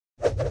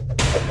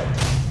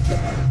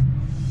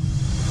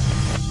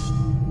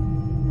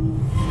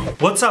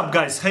What's up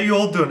guys, how you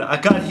all doing? I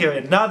got here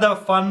another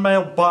fan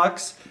mail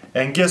box,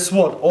 and guess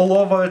what? All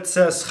over it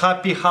says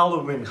Happy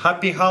Halloween,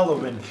 Happy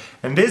Halloween.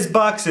 And this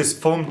box is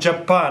from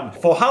Japan.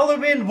 For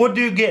Halloween, what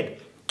do you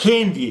get?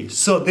 Candy.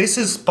 So this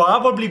is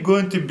probably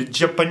going to be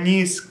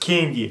Japanese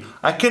candy.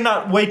 I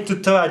cannot wait to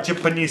try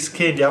Japanese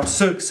candy. I'm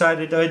so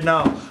excited right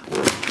now.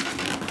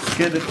 Let's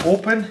get it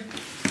open.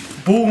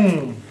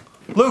 Boom.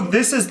 Look,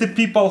 this is the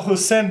people who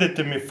send it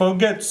to me.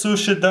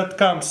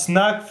 Forgetsushi.com,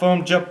 snack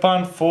from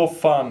Japan for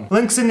fun.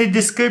 Links in the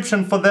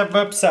description for their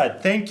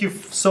website. Thank you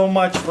so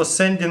much for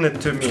sending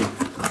it to me.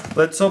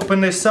 Let's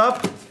open this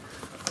up.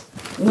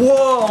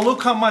 Whoa,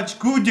 look how much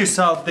goodies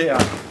out there.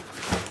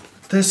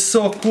 This is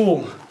so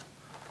cool.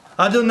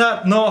 I do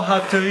not know how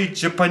to read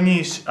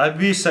Japanese. I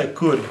wish I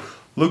could.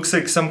 Looks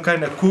like some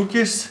kind of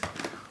cookies.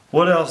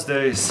 What else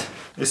there is?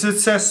 Is it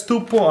says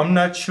stupo? I'm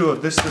not sure.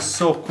 This is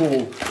so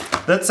cool.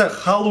 That's a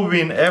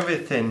Halloween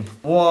everything.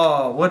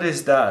 Wow, what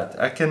is that?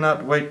 I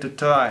cannot wait to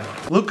try.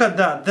 Look at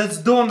that. That's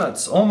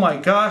donuts. Oh my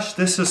gosh,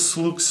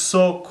 looks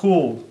so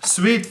cool.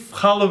 Sweet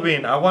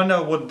Halloween. I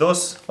wonder what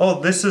those... Oh,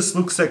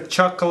 looks like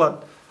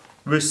chocolate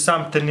with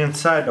something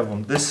inside of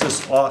them. This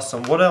is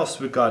awesome. What else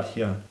we got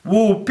here?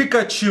 Whoa,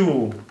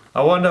 Pikachu.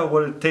 I wonder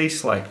what it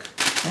tastes like.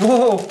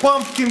 Whoa,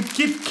 pumpkin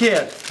Kit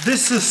Kat.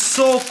 This is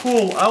so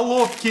cool. I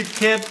love Kit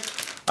Kat.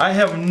 I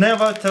have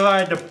never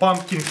tried a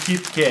pumpkin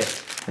Kit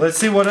Kat. Let's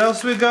see what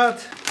else we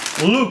got.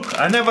 Look,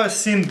 I never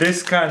seen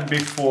this kind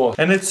before.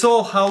 And it's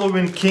all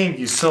Halloween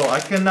candy, so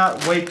I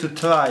cannot wait to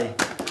try.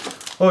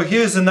 Oh,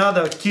 here's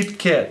another Kit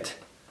Kat.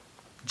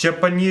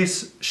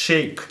 Japanese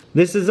shake.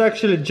 This is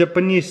actually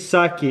Japanese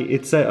sake.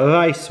 It's a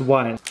rice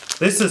wine.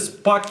 This is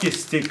Pocky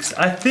Sticks.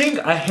 I think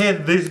I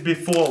had this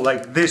before,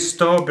 like this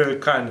strawberry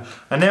kind.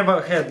 I never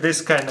had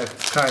this kind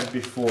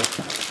before.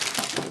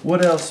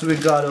 What else we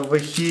got over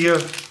here?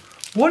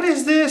 What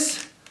is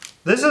this?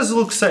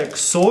 Looks like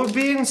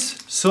soybean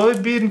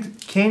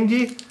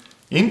candy.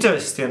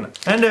 Interesting.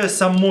 And there's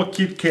some more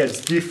Kit Kats,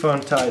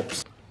 different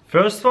types.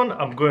 First one,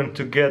 I'm going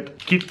to get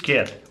Kit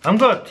Kat. I'm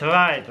gonna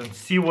try it and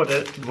see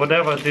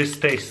whatever this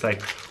tastes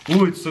like.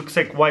 Ooh, it looks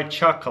like white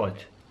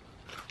chocolate.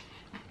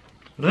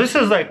 This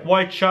is like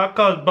white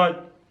chocolate,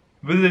 but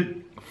with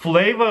a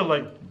flavor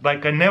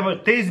like I never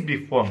tasted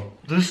before.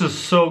 This is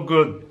so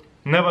good.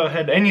 Never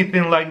had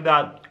anything like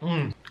that.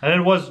 And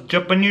it was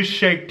Japanese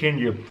shake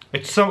candy.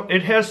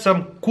 It has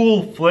some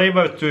cool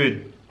flavor to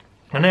it.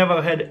 I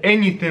never had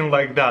anything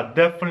like that.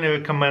 Definitely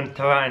recommend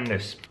trying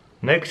this.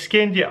 Next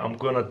candy, I'm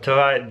gonna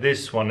try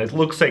this one. It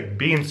looks like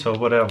beans or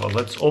whatever.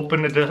 Let's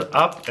open it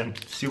up and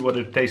see what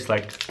it tastes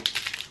like.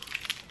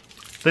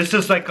 This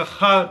is like a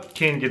hard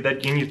candy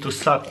that you need to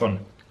suck on.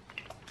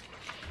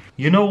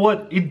 You know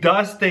what? It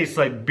does taste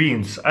like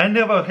beans. I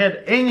never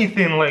had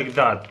anything like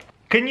that.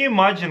 Can you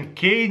imagine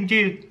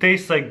candy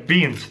tastes like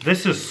beans?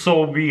 This is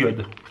so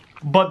weird.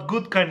 But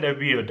good kind of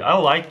weird. I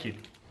like it.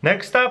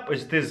 Next up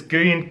is this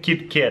green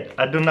Kit Kat.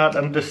 I do not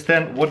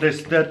understand what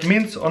that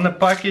means on the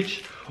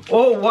package.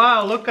 Oh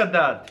wow, look at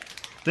that.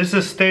 This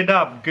is straight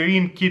up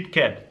green Kit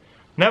Kat.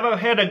 Never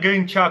had a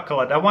green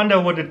chocolate. I wonder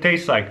what it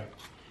tastes like.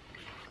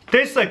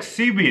 Tastes like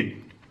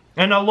seaweed.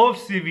 And I love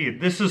seaweed.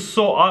 This is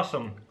so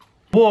awesome.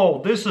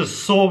 Whoa, this is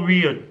so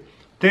weird.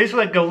 Tastes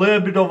like a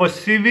little bit of a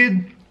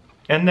seaweed.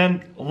 And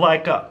then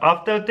like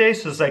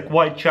aftertaste is like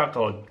white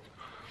chocolate.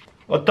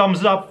 A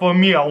thumbs up for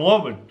me, I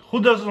love it.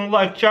 Who doesn't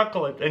like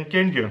chocolate and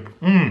candy?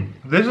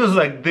 This is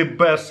like the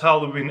best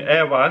Halloween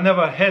ever. I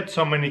never had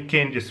so many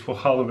candies for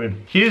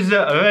Halloween. Here's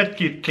a red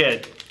Kit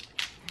Kat.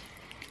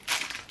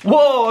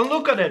 Whoa,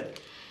 look at it.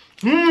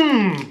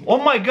 Oh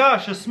my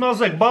gosh, it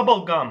smells like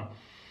bubble gum.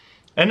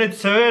 And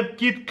it's a red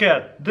Kit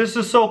Kat. This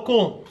is so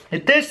cool.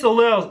 It tastes a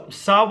little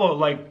sour,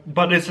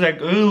 but it's like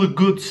really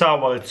good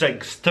sour. It's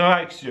like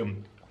strikes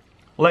you.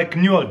 Like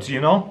nuts,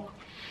 you know?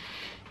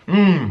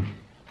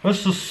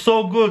 This is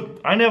so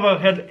good. I never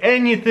had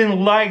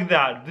anything like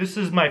that. This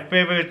is my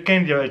favorite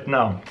candy right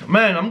now.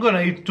 Man, I'm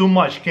gonna eat too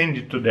much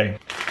candy today.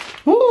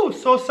 Ooh,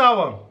 so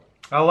sour.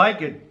 I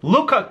like it.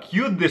 Look how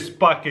cute this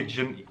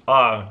packaging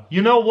are.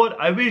 You know what?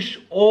 I wish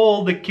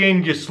all the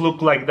candies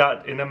look like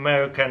that in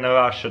America and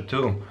Russia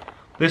too.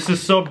 This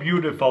is so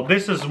beautiful.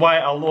 This is why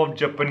I love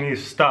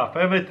Japanese stuff.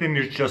 Everything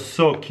is just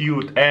so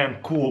cute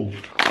and cool.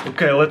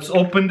 Okay, let's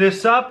open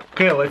this up.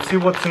 Okay, let's see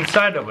what's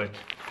inside of it.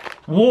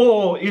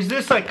 Whoa, is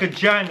this like a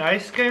giant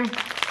ice cream?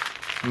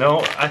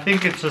 No, I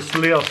think it's just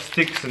little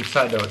sticks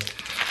inside of it.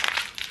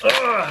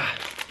 Ugh.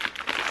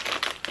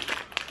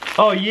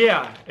 Oh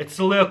yeah, it's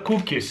a little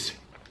cookies.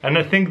 And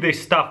I think they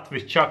stuffed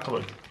with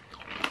chocolate.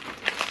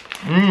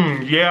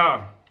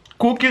 Yeah.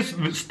 Cookies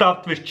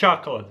stuffed with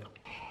chocolate.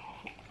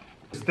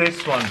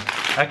 This one.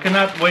 I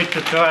cannot wait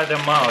to try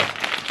them out.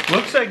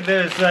 Looks like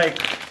there's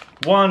like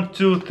 1,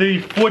 2, 3,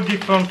 4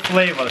 different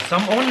flavors.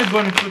 I'm only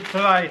going to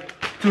try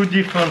 2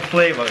 different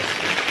flavors.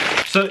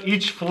 So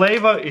each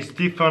flavor is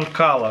different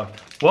color.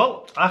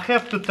 Well, I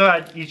have to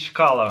try each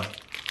color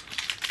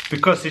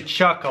because it's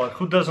chocolate.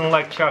 Who doesn't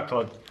like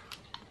chocolate?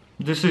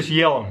 This is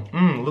yellow.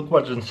 Look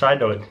what's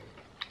inside of it.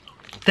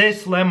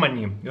 Tastes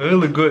lemony,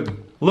 really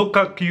good. Look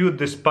how cute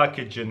this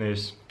packaging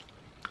is.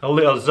 A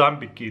little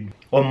zombie kid.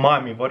 Or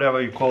mommy,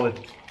 whatever you call it.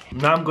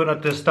 Now I'm gonna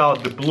test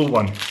out the blue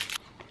one.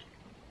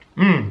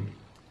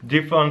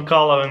 Different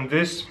color in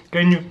this.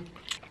 Can you?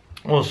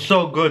 Oh,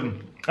 so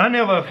good. I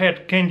never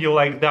had candy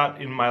like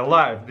that in my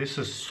life. This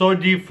is so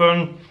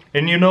different.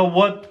 And you know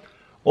what?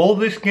 All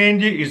this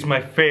candy is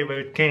my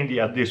favorite candy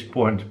at this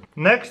point.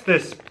 Next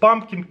is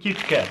pumpkin Kit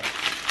Kat.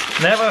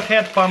 Never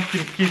had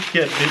pumpkin Kit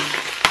Kat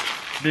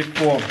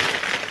before.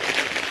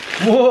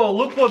 Whoa,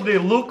 look what they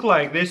look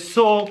like. They're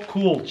so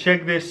cool.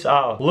 Check this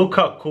out. Look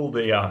how cool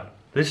they are.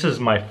 This is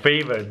my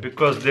favorite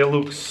because they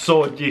look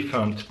so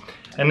different.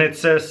 And it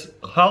says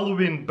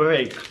Halloween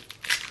break.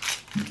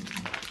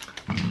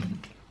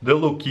 They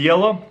look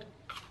yellow.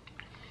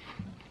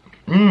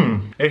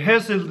 It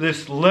has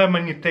this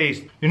lemony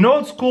taste. You know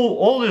what's cool?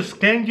 All this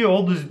candy,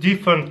 all these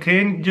different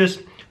candy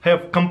just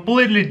have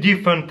completely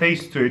different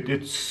taste to it.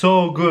 It's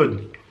so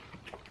good.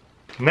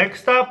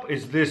 Next up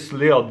is this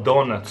little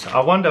donuts.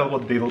 I wonder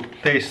what they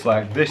taste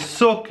like. They're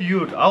so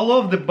cute. I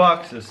love the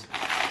boxes.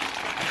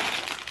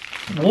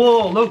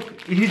 Whoa,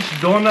 look,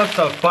 each donuts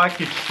are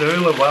packaged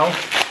really well.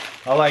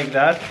 I like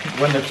that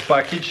when it's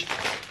packaged.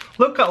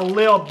 Look how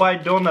little by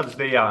donuts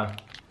they are.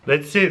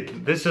 That's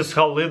it. This is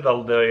how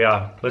little they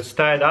are. Let's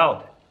try it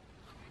out.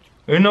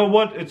 You know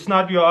what? It's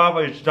not your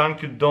average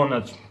Dunkin'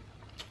 Donuts.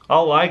 I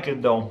like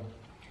it though.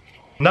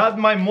 Not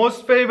my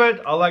most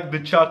favorite. I like the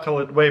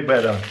chocolate way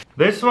better.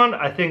 This one,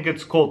 I think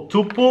it's called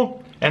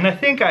Tupu. And I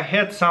think I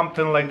had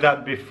something like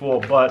that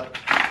before, but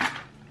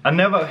I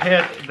never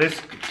had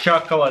this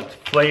chocolate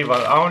flavor.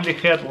 I only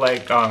had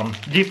like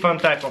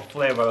different type of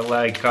flavor,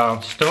 like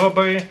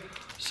strawberry.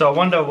 So I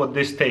wonder what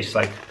this tastes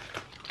like.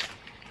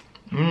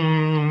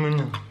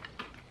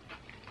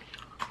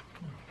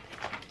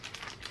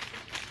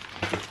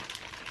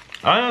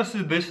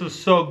 Honestly, this is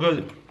so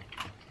good.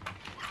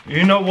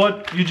 You know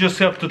what? You just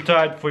have to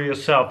try it for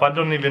yourself. I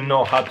don't even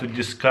know how to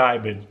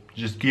describe it.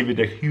 Just give it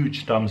a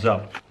huge thumbs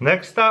up.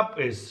 Next up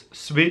is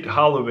Sweet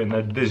Halloween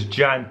at this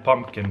giant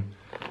pumpkin.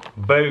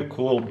 Very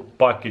cool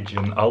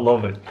packaging. I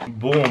love it.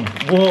 Boom.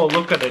 Whoa,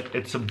 look at it.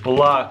 It's a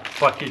black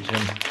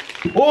packaging.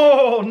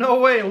 Oh, no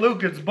way.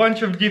 Look, it's a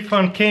bunch of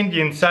different candy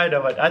inside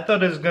of it. I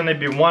thought it's gonna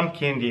be one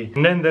candy.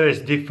 And then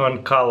there's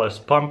different colors.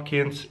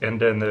 Pumpkins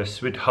and then there's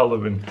Sweet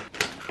Halloween.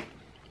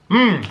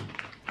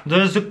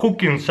 There's a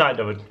cookie inside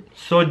of it.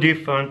 So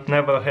different.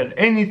 Never had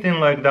anything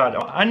like that.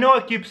 I know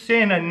I keep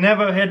saying I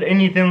never had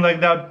anything like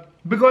that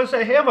because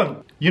I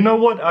haven't. You know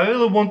what? I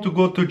really want to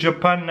go to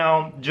Japan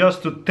now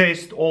just to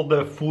taste all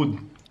their food.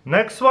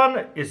 Next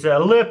one is a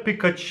little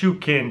Pikachu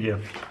candy.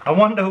 I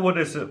wonder what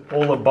it's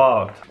all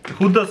about.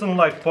 Who doesn't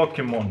like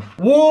Pokemon?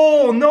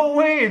 Whoa, no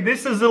way!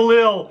 This is a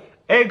little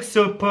egg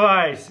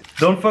surprise.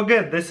 Don't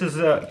forget, this is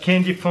a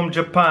candy from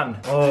Japan.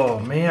 Oh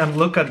man,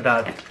 look at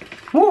that.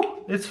 Woo,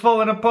 it's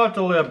falling apart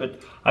a little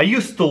bit. I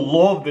used to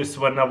love this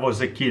when I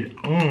was a kid.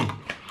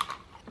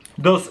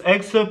 Those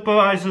egg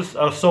surprises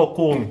are so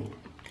cool.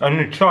 And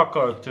the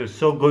chocolate is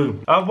so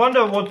good. I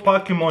wonder what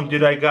Pokemon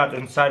did I got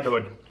inside of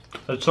it.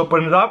 Let's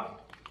open it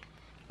up.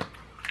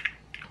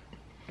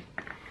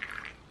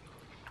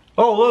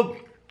 Oh look,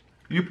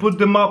 you put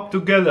them up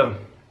together.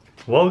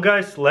 Well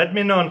guys, let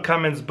me know in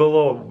comments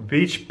below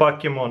which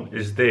Pokemon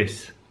is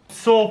this.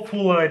 So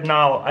full right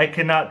now, I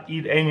cannot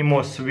eat any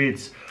more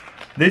sweets.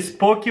 These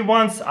Poke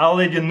ones, I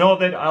already know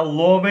that I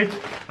love it.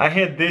 I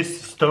had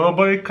this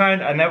strawberry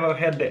kind, I never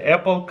had the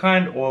apple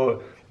kind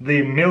or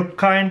the milk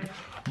kind.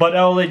 But I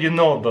already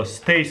know those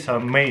tastes are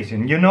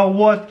amazing. You know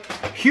what?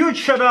 Huge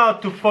shout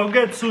out to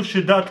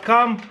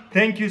forgetsushi.com.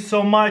 Thank you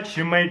so much.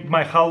 You made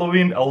my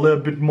Halloween a little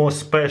bit more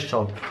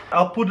special.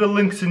 I'll put the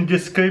links in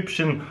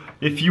description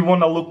if you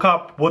want to look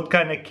up what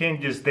kind of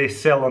candies they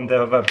sell on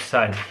their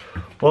website.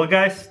 Well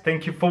guys,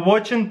 thank you for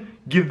watching.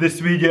 Give this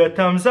video a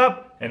thumbs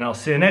up and I'll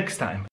see you next time.